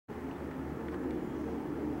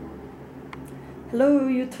Hello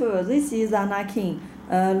YouTube, this is Anna King.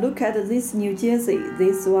 Look at this new jersey.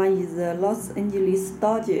 This one is the Los Angeles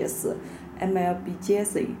Dodgers MLB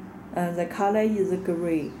jersey. The color is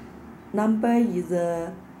gray. Number is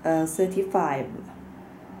 35.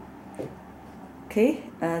 Okay,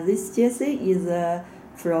 this jersey is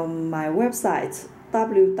from my website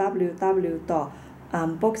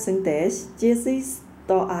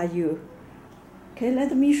www.unboxing-jerseys.ru. Okay,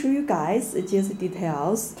 let me show you guys the jersey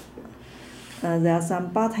details. There are some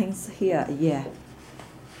buttons here, yeah.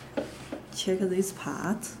 Check this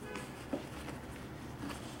part.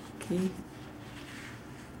 Okay.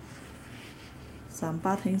 Some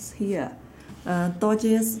buttons here.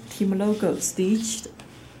 Dodgers team logo stitched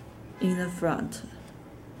in the front.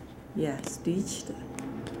 Yeah, stitched.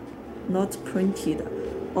 Not printed.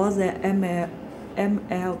 All the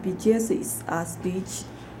MLB jerseys are stitched.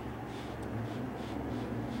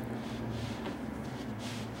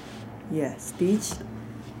 Yeah, stitched.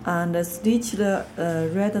 And stitched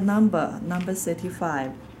red number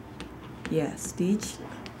 35. Yeah, stitched.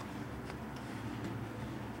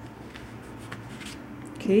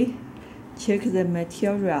 Okay, check the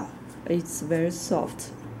material. It's very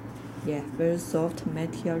soft. Yeah, very soft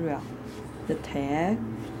material. The tag.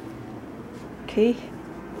 Okay.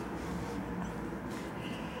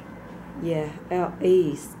 Yeah,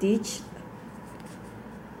 LA stitched.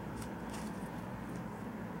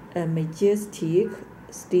 Majestic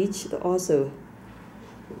stitched also.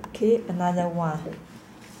 Okay, another one.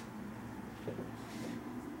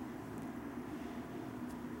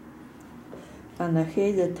 And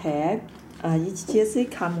here's the tag. Each jersey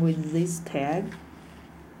comes with this tag.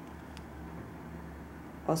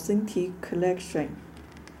 Authentic collection.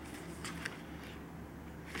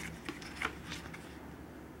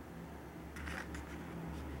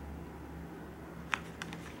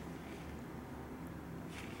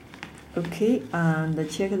 Okay, and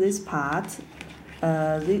check this part.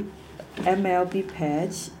 The MLB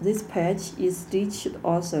patch. This patch is stitched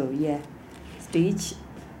also. Yeah, stitched.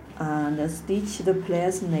 And stitch the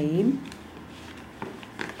player's name.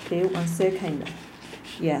 Okay, 1 second.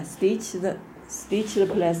 Yeah, stitch the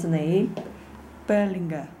player's name.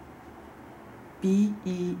 Bellinger.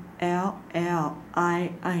 Bellinger.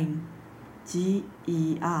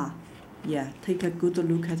 Yeah, take a good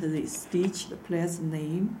look at this. Stitch the player's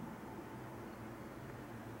name.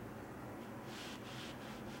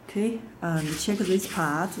 Okay, and check this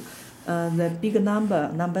part. The big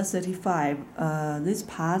number 35. This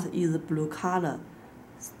part is blue color,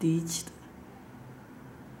 stitched.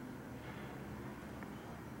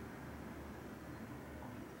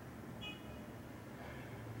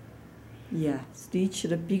 Yeah, stitch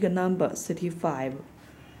the big number 35.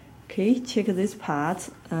 Okay, check this part.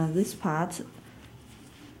 This part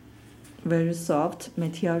very soft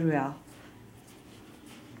material.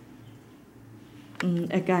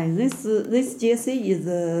 Again, this jersey is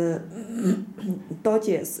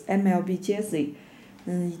Dodgers MLB jersey.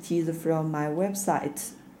 It is from my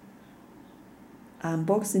website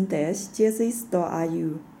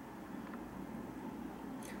unboxing-jerseys.ru.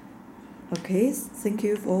 Okay, thank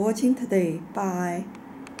you for watching today. Bye.